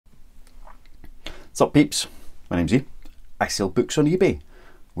What's up peeps, my name's E. I sell books on eBay.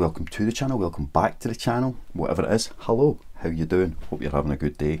 Welcome to the channel, welcome back to the channel, whatever it is. Hello, how you doing? Hope you're having a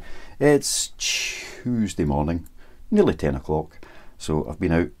good day. It's Tuesday morning, nearly 10 o'clock. So I've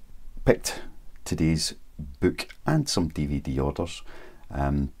been out, picked today's book and some DVD orders.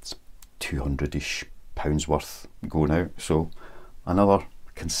 It's £200-ish worth going out. So another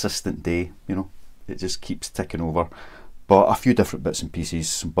consistent day, you know, it just keeps ticking over. But a few different bits and pieces,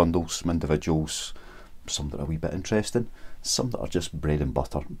 some bundles, some individuals, some that are a wee bit interesting, some that are just bread and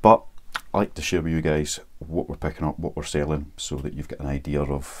butter. But I like to share with you guys what we're picking up, what we're selling, so that you've got an idea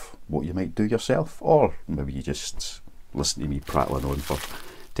of what you might do yourself, or maybe you just listen to me prattling on for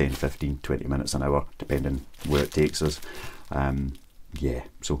 10, 15, 20 minutes an hour, depending where it takes us. Yeah,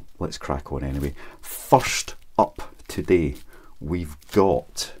 so let's crack on anyway. First up today, we've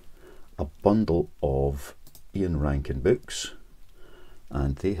got a bundle of Ian Rankin books,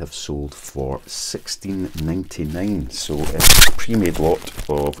 and they have sold for $16.99. so it's a pre-made lot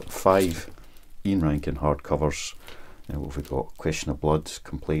of 5 Ian Rankin hardcovers. What have we got? Question of Blood,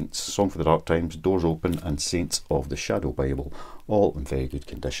 Complaints, Song for the Dark Times, Doors Open, and Saints of the Shadow Bible, all in very good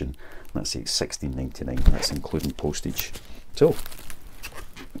condition. That's $16.99, that's including postage. So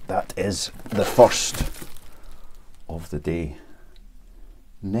that is the first of the day.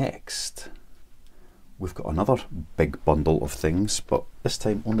 Next, we've got another big bundle of things, but this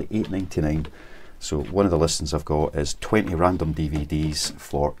time only $8.99. So one of the listings I've got is 20 random DVDs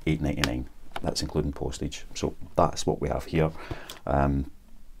for $8.99. That's including postage. So that's what we have here.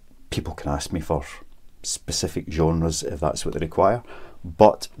 People can ask me for specific genres if that's what they require,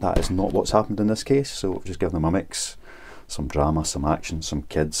 but that is not what's happened in this case. So I've just given them a mix, some drama, some action, some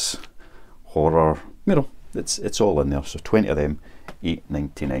kids, horror, you know, it's all in there. So 20 of them,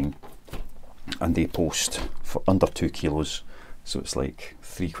 $8.99. And they post for under 2 kilos, so it's like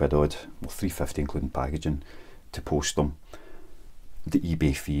 £3 odd, well £3.50 including packaging to post them. The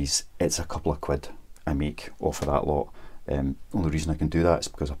eBay fees, it's a couple of quid I make off of that lot. Only reason I can do that is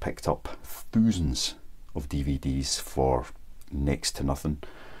because I picked up thousands of DVDs for next to nothing.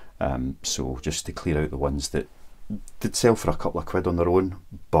 So just to clear out the ones that did sell for a couple of quid on their own,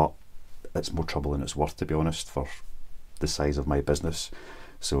 but it's more trouble than it's worth, to be honest, for the size of my business.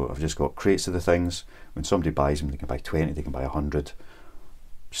 So I've just got crates of the things. When somebody buys them, they can buy 20, they can buy 100,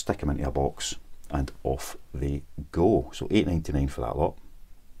 stick them into a box, and off they go. So $8.99 for that lot.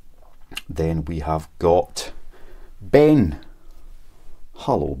 Then we have got Ben.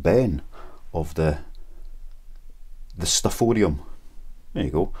 Hello Ben, of the Stufforium. There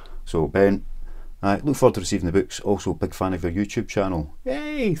you go. So Ben, I look forward to receiving the books. Also big fan of your YouTube channel.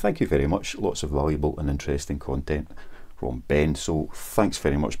 Yay, thank you very much. Lots of valuable and interesting content from Ben, so thanks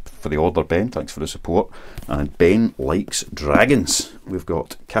very much for the order, Ben. Thanks for the support. And Ben likes dragons. We've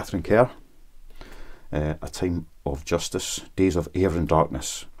got Catherine Kerr, A Time of Justice, Days of Air and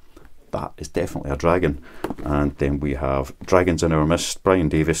Darkness. That is definitely a dragon. And then we have Dragons in Our Mist, Brian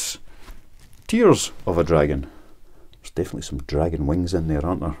Davis, Tears of a Dragon. There's definitely some dragon wings in there,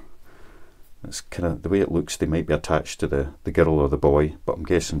 aren't there? It's kind of the way it looks. They might be attached to the girl or the boy, but I'm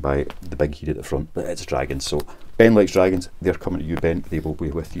guessing by the big head at the front, but it's dragons. So Ben likes dragons. They're coming to you, Ben. They will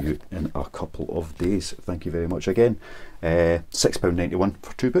be with you in a couple of days. Thank you very much again. £6.91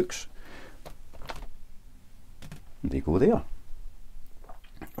 for 2 books. And they go there.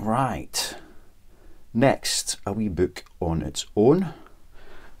 Right. Next, a wee book on its own,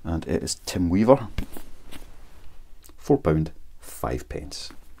 and it is Tim Weaver. £4,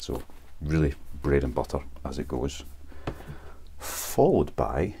 5p. So really bread and butter as it goes. Followed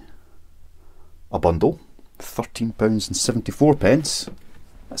by a bundle, £13.74.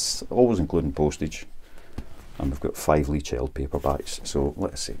 That's always including postage. And we've got 5 Lee Child paperbacks. So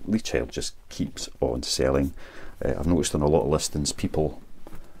let's see, Lee Child just keeps on selling. I've noticed on a lot of listings people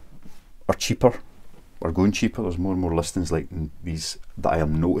are cheaper, are going cheaper. There's more and more listings like these that I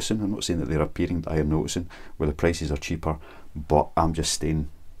am noticing. I'm not saying that they're appearing, that I am noticing, where the prices are cheaper, but I'm just staying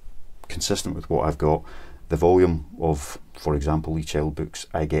consistent with what I've got. The volume of, for example, Lee Child books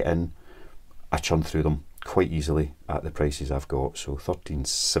I get in, I churn through them quite easily at the prices I've got. So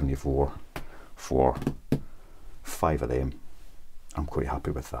 $13.74 for 5 of them. I'm quite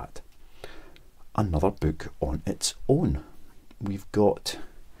happy with that. Another book on its own. We've got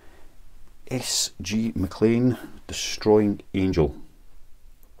S.G. McLean, Destroying Angel.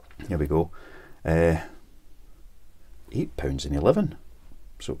 Here we go. £8.11.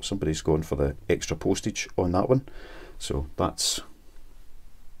 So somebody's gone for the extra postage on that one. So that's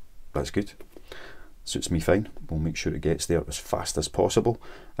good. suits me fine. We'll make sure it gets there as fast as possible.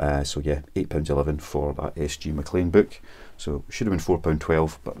 So yeah, £8.11 for that S.G. McLean book. So it should have been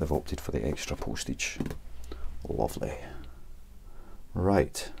 £4.12, but they've opted for the extra postage. Lovely.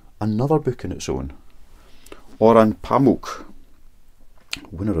 Right, another book in its own. Orhan Pamuk,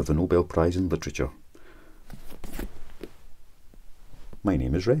 winner of the Nobel Prize in Literature. My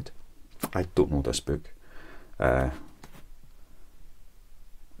Name is Red. I don't know this book. I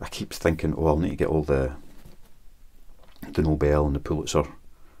keep thinking, oh, I'll need to get all the Nobel and the Pulitzer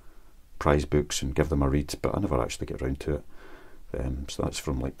Prize books and give them a read, but I never actually get around to it. So that's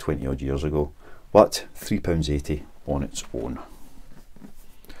from like 20 odd years ago. But £3.80 on its own.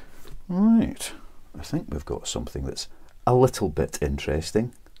 Right, I think we've got something that's a little bit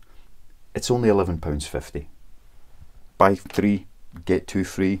interesting. It's only £11.50. Buy 3, get 2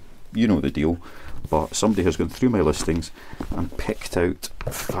 free. You know the deal. But somebody has gone through my listings and picked out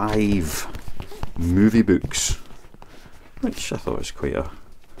 5 movie books, which I thought was quite a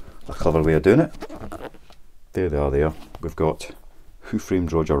clever way of doing it. There they are there. We've got Who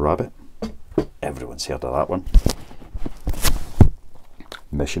Framed Roger Rabbit. Everyone's heard of that one.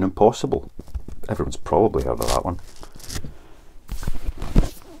 Mission Impossible. Everyone's probably heard of that one.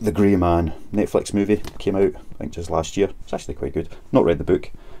 The Grey Man Netflix movie came out, I think, just last year. It's actually quite good. Not read the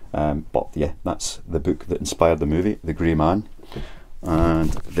book, but yeah, that's the book that inspired the movie, The Grey Man.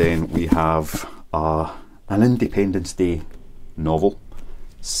 And then we have an Independence Day novel,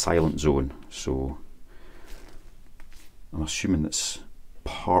 Silent Zone. So I'm assuming it's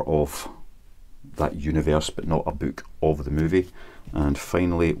part of that universe, but not a book of the movie. And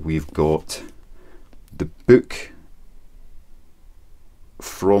finally, we've got the book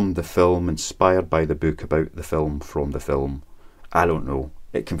from the film, inspired by the book about the film from the film. I don't know.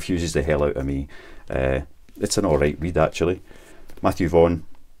 It confuses the hell out of me. It's an alright read, actually. Matthew Vaughn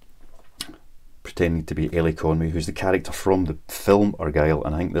pretending to be Ellie Conway, who's the character from the film Argylle,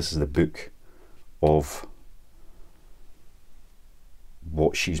 and I think this is the book of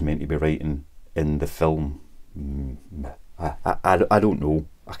what she's meant to be writing in the film. I don't know.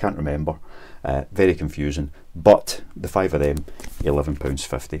 I can't remember. Very confusing. But the 5 of them,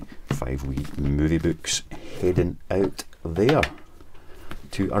 £11.50. 5 wee movie books heading out there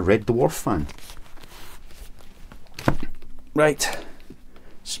to a Red Dwarf fan. Right.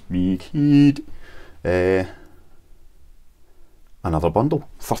 Speakhead. Another bundle.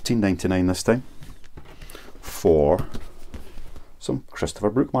 £13.99 this time. For some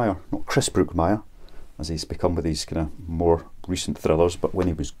Christopher Brookmyre. Not Chris Brookmyre, as he's become with these kind of more recent thrillers, but when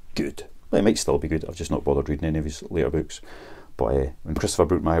he was good. Well, he might still be good, I've just not bothered reading any of his later books. But when Christopher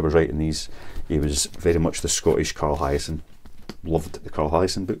Brookmyre was writing these, he was very much the Scottish Carl Hyacin. Loved the Carl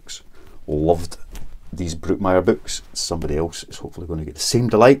Hyacin books. Loved these Brookmyre books. Somebody else is hopefully going to get the same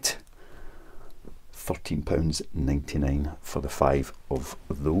delight. £13.99 for the 5 of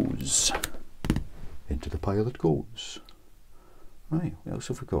those. Into the pile it goes. Right, what else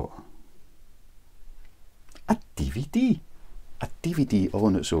have we got? A DVD. A DVD all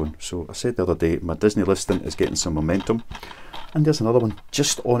on its own. So I said the other day, my Disney listing is getting some momentum, and there's another one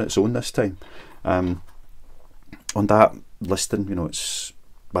just on its own this time. On that listing, you know, it's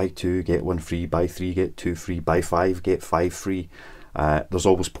buy 2 get 1 free, buy 3 get 2 free, buy 5 get 5 free. There's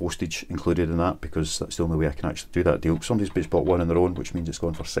always postage included in that, because that's the only way I can actually do that deal. Somebody's just bought one on their own, which means it's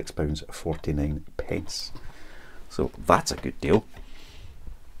going for £6.49. So that's a good deal.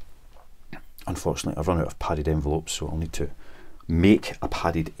 Unfortunately, I've run out of padded envelopes, so I'll need to make a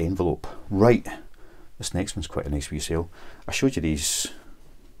padded envelope. Right, this next one's quite a nice resale. I showed you these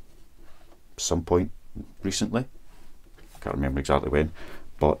some point recently. I can't remember exactly when,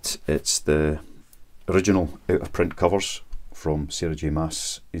 but it's the original out of print covers from Sarah J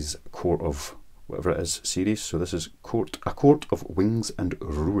Maas's Court of whatever it is series. So this is A Court of Wings and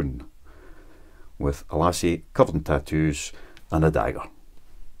Ruin, with a lassie covered in tattoos and a dagger.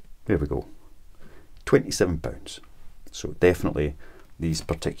 There we go. £27. So definitely these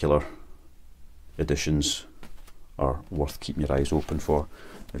particular editions are worth keeping your eyes open for.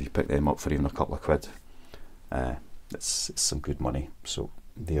 If you pick them up for even a couple of quid, it's some good money. So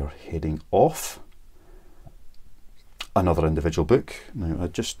they're heading off. Another individual book. Now I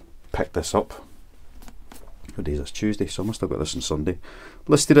just picked this up. What day is this? Tuesday, so I must have got this on Sunday.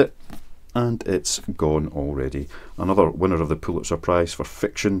 Listed it, and it's gone already. Another winner of the Pulitzer Prize for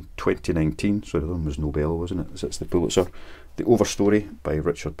Fiction 2019. So the one was Nobel, wasn't it? So it's the Pulitzer. The Overstory by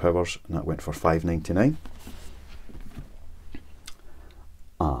Richard Powers, and that went for £5.99.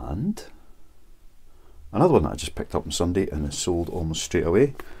 And another one that I just picked up on Sunday and is sold almost straight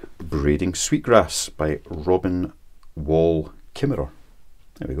away. Braiding Sweetgrass by Robin Wall Kimmerer.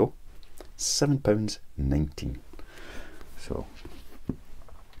 There we go. £7.19. So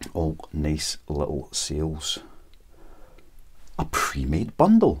all nice little sales. A pre-made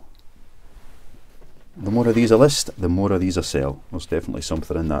bundle. The more of these I list, the more of these I sell. There's definitely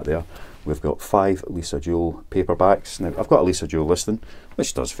something in that there. We've got 5 Lisa Jewell paperbacks. Now, I've got a Lisa Jewell listing,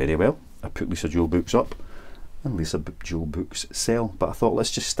 which does very well. I put Lisa Jewell books up, and Lisa Jewell books sell. But I thought,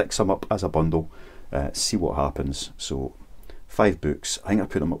 let's just stick some up as a bundle, see what happens. So, 5 books. I think I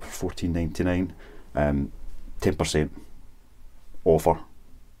put them up for £14.99. 10% offer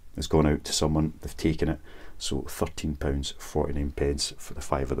has gone out to someone. They've taken it. So £13.49 for the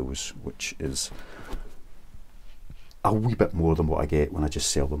 5 of those, which is a wee bit more than what I get when I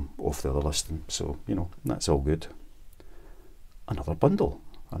just sell them off the other listing. So, you know, that's all good. Another bundle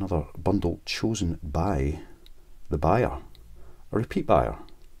chosen by the buyer, a repeat buyer.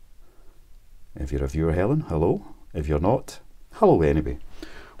 If you're a viewer, Helen, hello. If you're not, hello anyway.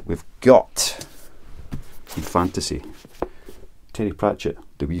 We've got in fantasy, Terry Pratchett,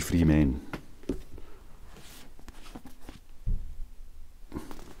 The Wee Free Men.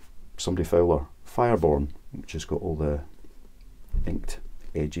 Somebody Fowler, Fireborn, which has got all the inked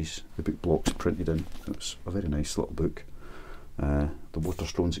edges, the book blocks printed in. It's a very nice little book. The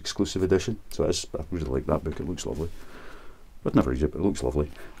Waterstones exclusive edition. So I really like that book, it looks lovely. I'd never read it, but it looks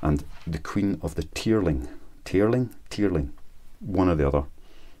lovely. And The Queen of the Tearling, one or the other.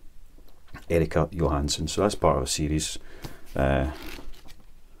 Erika Johansson. So that's part of a series. I've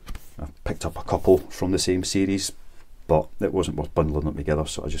picked up a couple from the same series, but it wasn't worth bundling them together,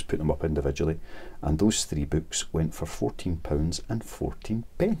 so I just put them up individually. And those 3 books went for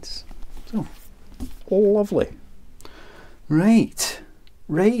 £14.14. So, lovely. Right.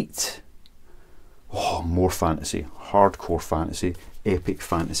 Oh, more fantasy, hardcore fantasy, epic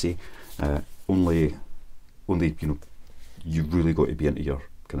fantasy. Only, you know, you really got to be into your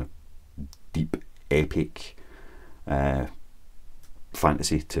kind of deep, epic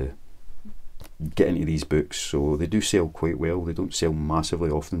fantasy to get into these books. So they do sell quite well. They don't sell massively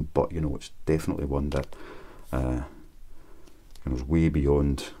often, but you know, it's definitely one that goes way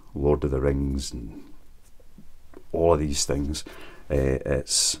beyond Lord of the Rings and all of these things.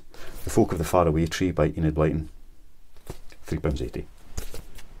 It's The Folk of the Faraway Tree by Enid Blyton, £3.80.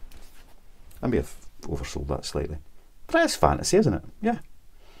 I may have oversold that slightly, but that's fantasy, isn't it? Yeah.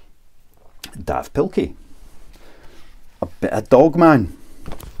 Dav Pilkey, A Bit of Dogman,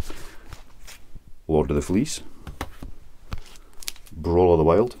 Lord of the Fleas, Brawl of the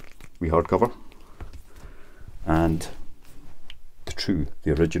Wild, wee hardcover, and the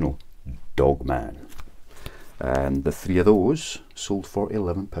original Dogman. And the 3 of those sold for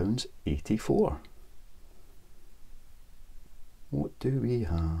 £11.84. What do we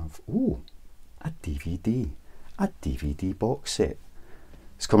have? Oh, a DVD box set.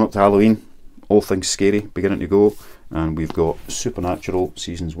 It's coming up to Halloween. All things scary beginning to go, and we've got Supernatural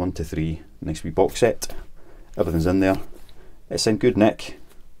seasons 1 to 3. Nice wee box set. Everything's in there. It's in good nick.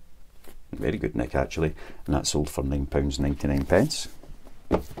 Very good nick actually, and that sold for £9.99.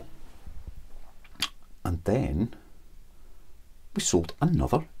 And then we sold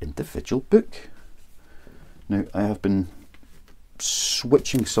another individual book. Now I have been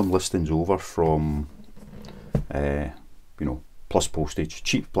switching some listings over from you know, plus postage,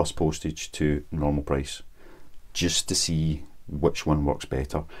 cheap plus postage, to normal price, just to see which one works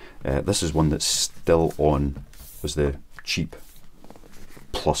better. This is one that's still on as the cheap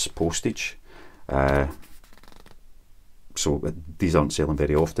plus postage. So these aren't selling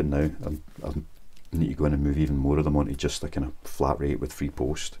very often now. I need to go in and move even more of them onto just a kind of flat rate with free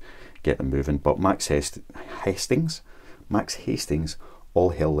post, get them moving. But Max Hastings,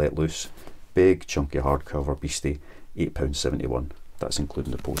 All Hell Let Loose, big chunky hardcover beastie, £8.71. That's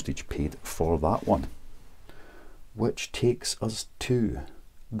including the postage paid for that one. Which takes us to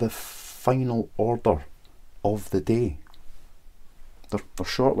the final order of the day. They're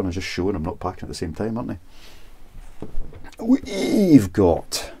short when I just show and I'm not packing at the same time, aren't they? We've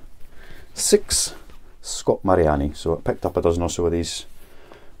got 6 Scott Mariani. So I picked up a dozen or so of these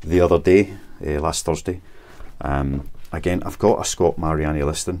the other day, last Thursday. Again, I've got a Scott Mariani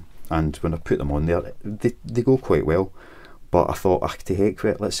listing, and when I put them on there, they go quite well. But I thought, to heck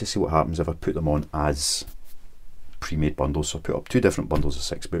with it, let's just see what happens if I put them on as pre-made bundles. So I put up 2 different bundles of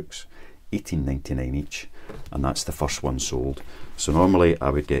 6 books, £18.99 each, and that's the first one sold. So normally I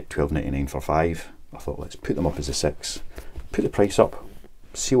would get £12.99 for 5. I thought, let's put them up as a 6, put the price up,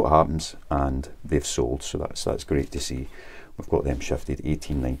 see what happens, and they've sold. So that's great to see. We've got them shifted,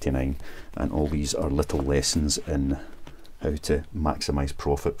 £18.99, and all these are little lessons in how to maximise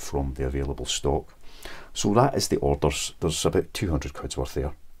profit from the available stock. So that is the orders. There's about 200 quid's worth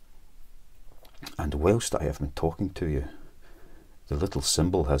there. And whilst I have been talking to you, the little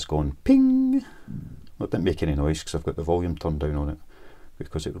symbol has gone ping. Well, it didn't make any noise because I've got the volume turned down on it,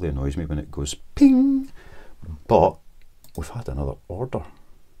 because it really annoys me when it goes ping. But we've had another order.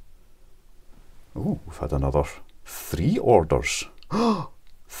 Oh, we've had another 3 orders.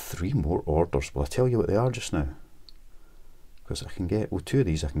 3 more orders. Will I tell you what they are just now? Because I can get, well, 2 of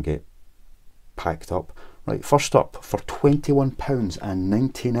these I can get packed up. Right, first up, for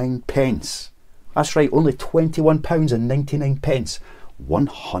 £21.99. That's right, only £21.99.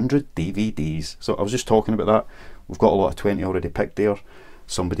 100 DVDs. So I was just talking about that. We've got a lot of 20 already picked there.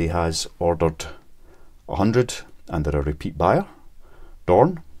 Somebody has ordered 100 and they're a repeat buyer.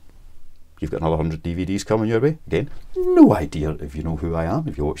 Dorn, you've got another 100 DVDs coming your way. Again, no idea if you know who I am,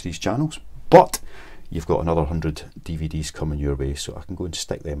 if you watch these channels, but you've got another 100 DVDs coming your way, so I can go and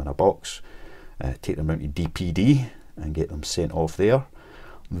stick them in a box, take them around to DPD and get them sent off there.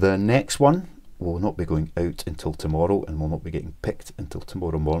 The next one will not be going out until tomorrow and will not be getting picked until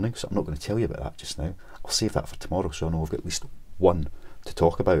tomorrow morning, so I'm not going to tell you about that just now. I'll save that for tomorrow, so I know I've got at least one to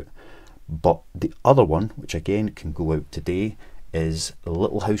talk about. But the other one, which again can go out today, is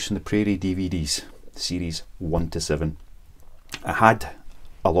Little House on the Prairie DVDs, series 1 to 7. I had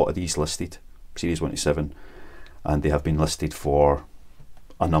a lot of these listed, series 1 to 7, and they have been listed for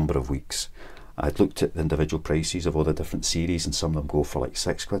a number of weeks. I'd looked at the individual prices of all the different series, and some of them go for like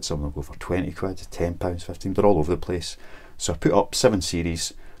 £6, some of them go for £20, £10, £15, they're all over the place. So I put up 7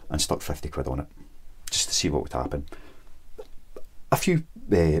 series and stuck £50 on it, just to see what would happen. A few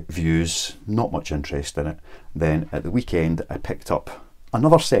views, not much interest in it. Then at the weekend I picked up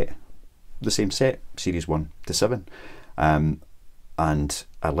another set, the same set, series 1 to 7, and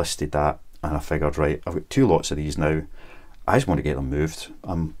I listed that, and I figured, right, I've got 2 lots of these now, I just want to get them moved.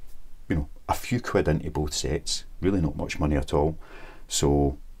 I'm, you know, a few quid into both sets, really not much money at all,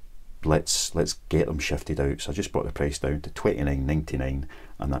 so let's get them shifted out. So I just brought the price down to £29.99,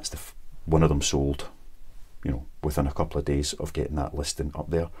 and that's one of them sold, you know, within a couple of days of getting that listing up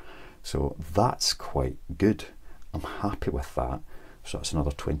there. So that's quite good. I'm happy with that. So that's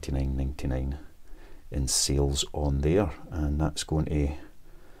another £29.99 in sales on there, and that's going to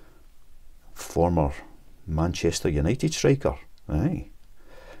former Manchester United striker, aye,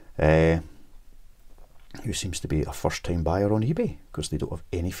 who seems to be a first-time buyer on eBay, because they don't have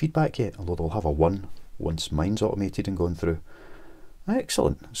any feedback yet, although they'll have a 1 once mine's automated and gone through.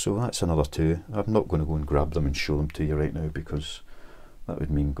 Excellent. So that's another 2. I'm not going to go and grab them and show them to you right now, because that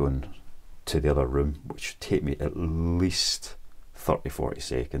would mean going to the other room, which would take me at least 30-40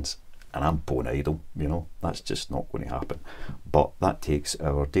 seconds, and I'm bone idle, you know, that's just not going to happen. But that takes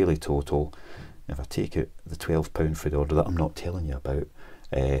our daily total, if I take out the £12 for the order that I'm not telling you about,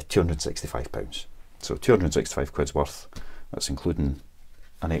 £265. So £265 worth. That's including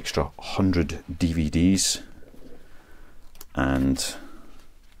an extra 100 DVDs and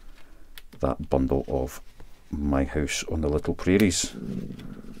that bundle of My House on the Little Prairies,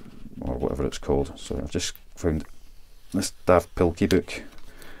 or whatever it's called. So I've just found this Daft Pilkey book.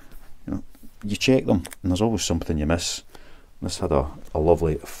 You know, you check them and there's always something you miss. This had a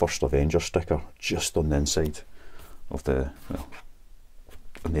lovely First Avenger sticker just on the inside of the, well,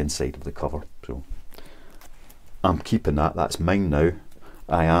 on the inside of the cover. So I'm keeping that. That's mine now.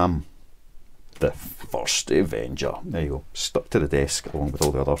 I am the First Avenger. There you go. Stuck to the desk along with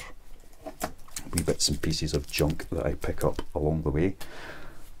all the other wee bits and pieces of junk that I pick up along the way.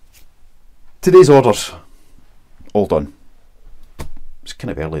 Today's orders all done. It's kind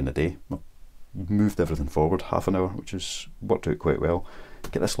of early in the day. Moved everything forward half an hour, which has worked out quite well.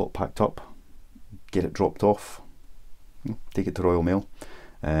 Get this lot packed up, get it dropped off, take it to Royal Mail,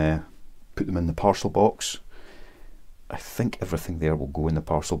 put them in the parcel box. I think everything there will go in the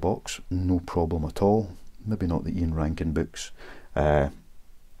parcel box, no problem at all. Maybe not the Ian Rankin books. If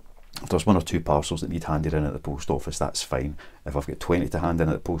there's 1 or 2 parcels that need handed in at the post office, that's fine. If I've got 20 to hand in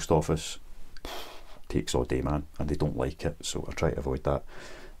at the post office, takes all day, man, and they don't like it, so I try to avoid that.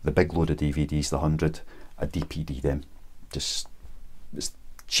 The big load of DVDs, the 100, I DPD them. Just, it's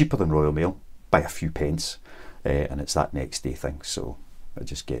cheaper than Royal Mail by a few pence, and it's that next day thing, so it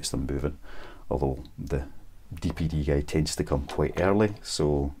just gets them moving. Although the DPD guy tends to come quite early,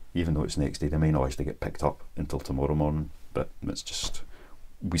 so even though it's next day, they may not actually get picked up until tomorrow morning, but it's just,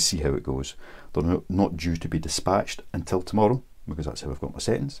 we see how it goes. They're not due to be dispatched until tomorrow, because that's how I've got my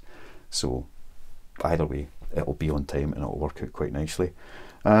settings, so either way it'll be on time and it'll work out quite nicely.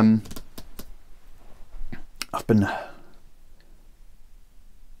 I've been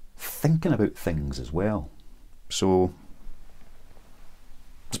thinking about things as well. So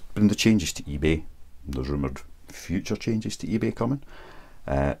there's been the changes to eBay. There's rumoured future changes to eBay coming.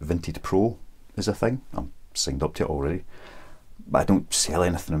 Vinted Pro is a thing. I'm signed up to it already, but I don't sell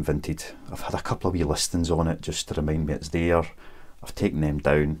anything in Vinted. I've had a couple of wee listings on it just to remind me it's there. I've taken them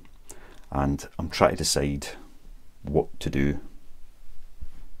down, and I'm trying to decide what to do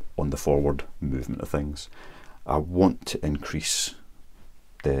on the forward movement of things. I want to increase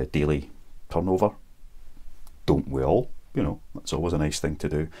the daily turnover. Don't we all? You know, that's always a nice thing to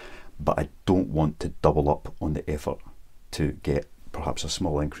do, but I don't want to double up on the effort to get perhaps a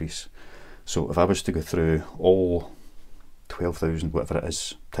small increase. So if I was to go through all 12,000 whatever it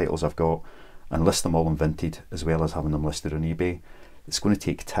is titles I've got and list them all on Vinted as well as having them listed on eBay, it's going to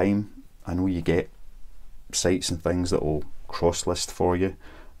take time. I know you get sites and things that will cross list for you.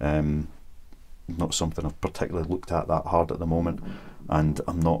 Not something I've particularly looked at that hard at the moment, and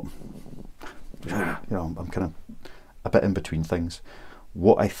I'm not, you know, I'm kind of a bit in between things.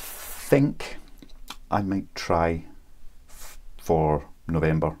 What I think I might try for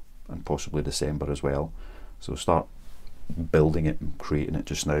November and possibly December as well, so start building it and creating it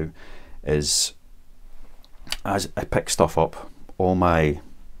just now, is as I pick stuff up, all my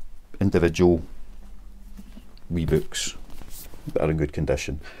individual wee books that are in good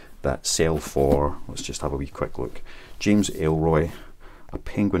condition that sell for, let's just have a wee quick look. James Ellroy, a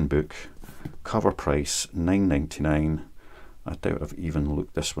Penguin book, cover price $9.99. I doubt I've even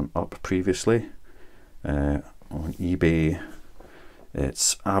looked this one up previously. On eBay,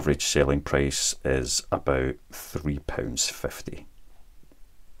 its average selling price is about £3.50.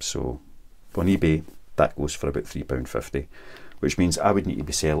 So on eBay, that goes for about £3.50, which means I would need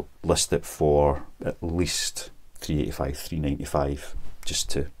to list it for at least £3.85, £3.95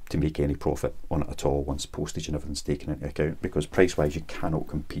 just to make any profit on it at all once postage and everything's taken into account, because price wise you cannot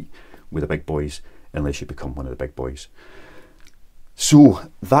compete with the big boys unless you become one of the big boys.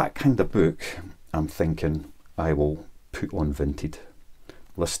 So that kind of book I'm thinking I will put on Vinted,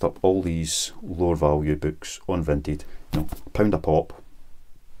 list up all these lower value books on Vinted, you know, £1 a pop,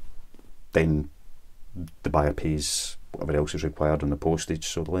 then the buyer pays whatever else is required on the postage,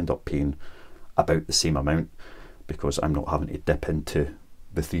 so they'll end up paying about the same amount, because I'm not having to dip into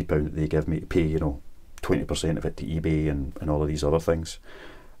the £3 that they give me to pay, you know, 20% of it to eBay and all of these other things.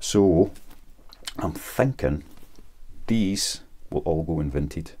 So I'm thinking these will all go in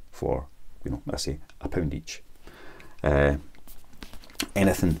Vinted for, you know, I say £1 each.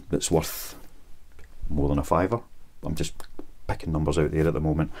 Anything that's worth more than a fiver, I'm just picking numbers out there at the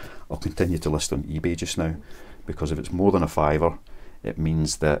moment, I'll continue to list on eBay just now, because if it's more than a fiver, it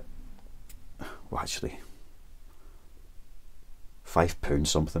means that, well, actually £5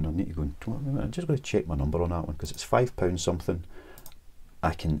 something, I need to go and, I'm just going to check my number on that one, because it's £5 something.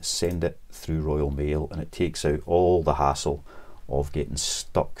 I can send it through Royal Mail, and it takes out all the hassle of getting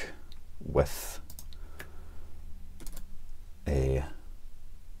stuck with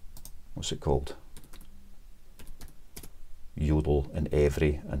what's it called, Yodel and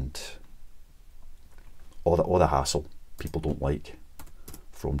Every, and all the hassle people don't like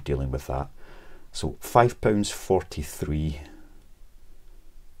from dealing with that. So £5.43,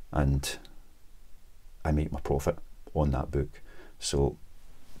 and I make my profit on that book. So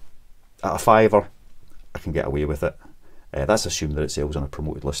at a fiver I can get away with it. That's assumed that it sells on a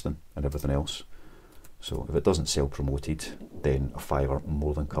promoted listing and everything else. So if it doesn't sell promoted, then a fiver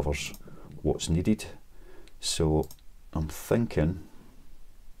more than covers what's needed. So I'm thinking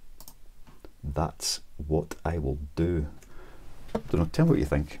that's what I will do. Don't know, tell me what you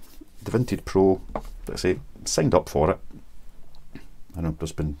think. The Vinted Pro, let's say, signed up for it. I know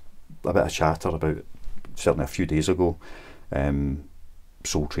there's been a bit of chatter about it, certainly a few days ago.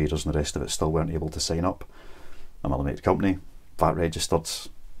 Sole traders and the rest of it still weren't able to sign up. I'm a limited company, VAT registered.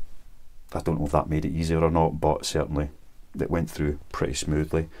 I don't know if that made it easier or not, but certainly it went through pretty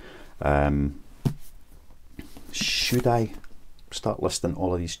smoothly. Should I start listing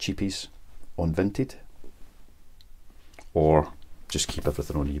all of these cheapies on Vinted, or just keep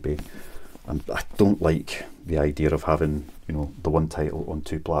everything on eBay? I don't like the idea of having, you know, the one title on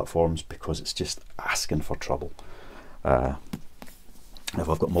two platforms, because it's just asking for trouble. If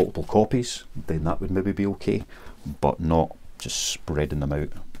I've got multiple copies, then that would maybe be okay, but not just spreading them out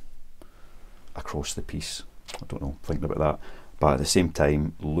across the piece. I don't know, thinking about that. But at the same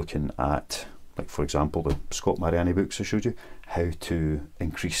time, looking at, like for example, the Scott Mariani books I showed you, how to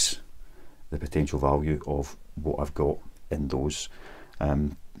increase the potential value of what I've got in those. I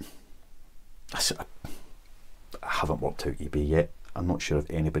haven't worked out eBay yet. I'm not sure if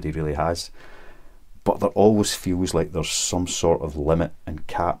anybody really has, but there always feels like there's some sort of limit and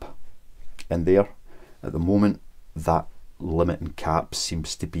cap in there. At the moment, that limit and cap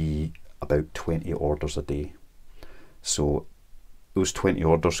seems to be about 20 orders a day. So those 20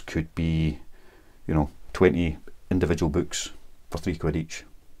 orders could be you know, 20 individual books for £3 each,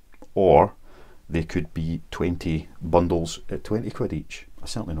 or they could be 20 bundles at £20 each. I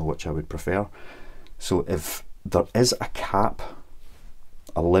certainly know which I would prefer. So if there is a cap,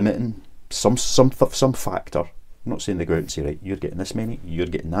 a limiting, some factor, I'm not saying they go out and say, right, you're getting this many, you're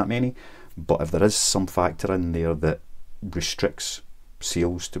getting that many, but if there is some factor in there that restricts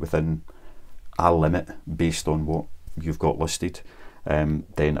sales to within a limit based on what you've got listed,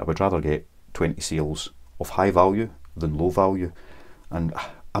 then I would rather get 20 sales of high value than low value. And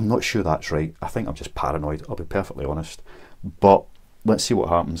I'm not sure that's right. I think I'm just paranoid, I'll be perfectly honest. But let's see what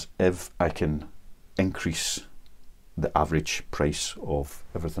happens if I can increase the average price of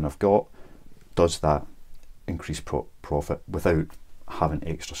everything I've got. Does that increase profit without having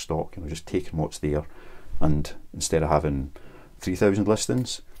extra stock? You know, just taking what's there, and instead of having 3,000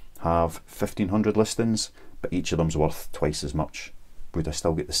 listings, have 1,500 listings, but each of them's worth twice as much. Would I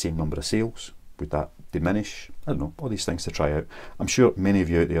still get the same number of sales? Would that diminish? I don't know, all these things to try out. I'm sure many of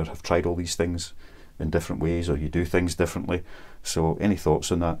you out there have tried all these things in different ways, or you do things differently. So any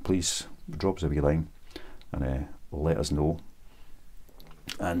thoughts on that, please drop us a wee line and let us know.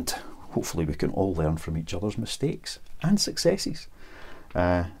 And hopefully we can all learn from each other's mistakes and successes.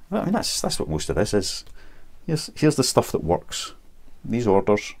 I mean, that's what most of this is. Here's the stuff that works. These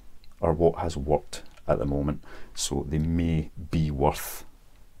orders are what has worked at the moment, so they may be worth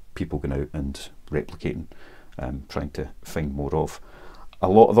people going out and replicating, trying to find more of. A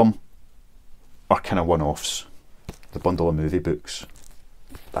lot of them are kind of one-offs. The bundle of movie books,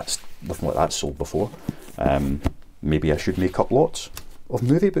 that's nothing like that sold before. Maybe I should make up lots of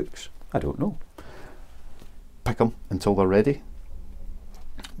movie books, I don't know. Pick them until they're ready.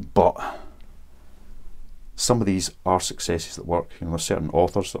 But some of these are successes that work. You know, there's certain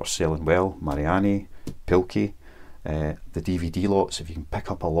authors that are selling well. Mariani, Pilkey, the DVD lots. If you can pick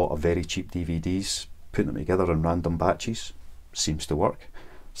up a lot of very cheap DVDs, putting them together in random batches, seems to work.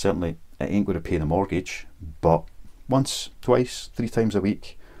 Certainly, it ain't going to pay the mortgage, but once, twice, 3 times a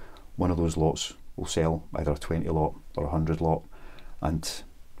week, one of those lots will sell, either a 20 lot or a 100 lot, and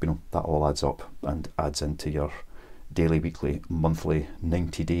you know, that all adds up and adds into your daily, weekly, monthly,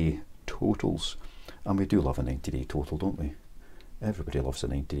 90-day totals. And we do love a 90-day total, don't we? Everybody loves a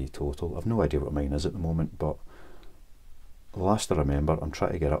 90-day total. I've no idea what mine is at the moment, but the last I remember, I'm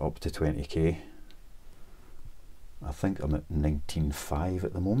trying to get it up to 20k. I think I'm at 19.5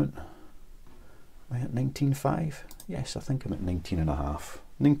 at the moment. Am I at 19.5? Yes, I think I'm at 19.5.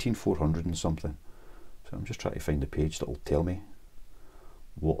 19,400 and something. So I'm just trying to find the page that will tell me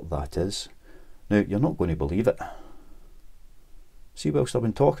what that is. Now, you're not going to believe it. See, whilst I've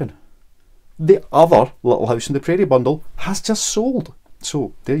been talking, the other Little House on the Prairie bundle has just sold.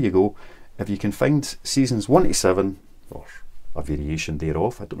 So there you go. If you can find seasons 1 to 7, or a variation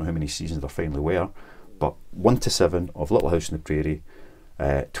thereof, I don't know how many seasons there finally were, but 1 to 7 of Little House on the Prairie,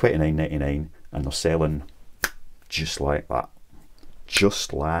 $29.99, and they're selling just like that.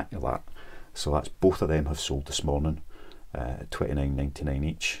 Just like that. So that's, both of them have sold this morning, $29.99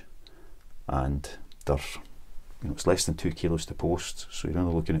 each, and they're, you know, it's less than 2 kilos to post, so you're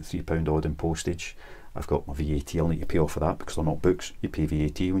only looking at £3 odd in postage. I've got my VAT, I'll need to pay off for that because they're not books. You pay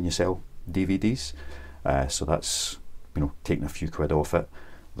VAT when you sell DVDs, so that's, you know, taking a few quid off it.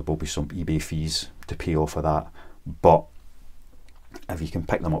 There will be some eBay fees to pay off of that, but if you can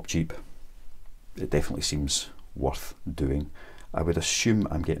pick them up cheap, it definitely seems worth doing. I would assume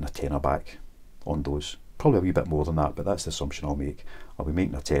I'm getting a tenner back on those, probably a wee bit more than that, but that's the assumption I'll make. I'll be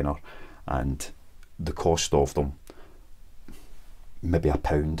making a tenner, and the cost of them, maybe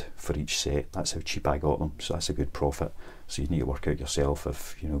 £1 for each set. That's how cheap I got them, so that's a good profit. So you need to work out yourself,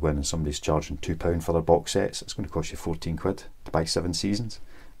 if you know, when somebody's charging £2 for their box sets, it's going to cost you 14 quid to buy 7 seasons.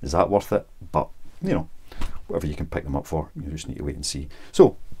 Is that worth it? But you know, whatever you can pick them up for, you just need to wait and see.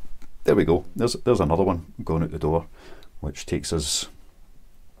 So there we go, there's another one going out the door, which takes us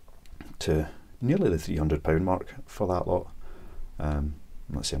to nearly the £300 mark for that lot.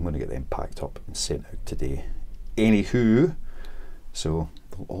 Let's see, I'm going to get them packed up and sent out today. Anywho, so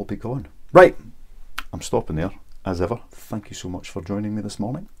they'll all be gone. Right, I'm stopping there as ever. Thank you so much for joining me this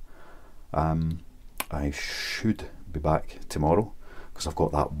morning. I should be back tomorrow because I've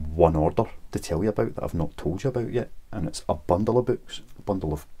got that one order to tell you about that I've not told you about yet, and it's a bundle of books, a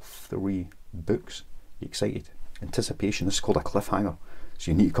bundle of 3 books. You excited? Anticipation. This is called a cliffhanger,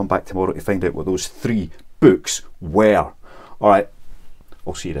 so you need to come back tomorrow to find out what those 3 books were. Alright,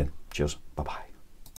 I'll see you then. Cheers, bye bye.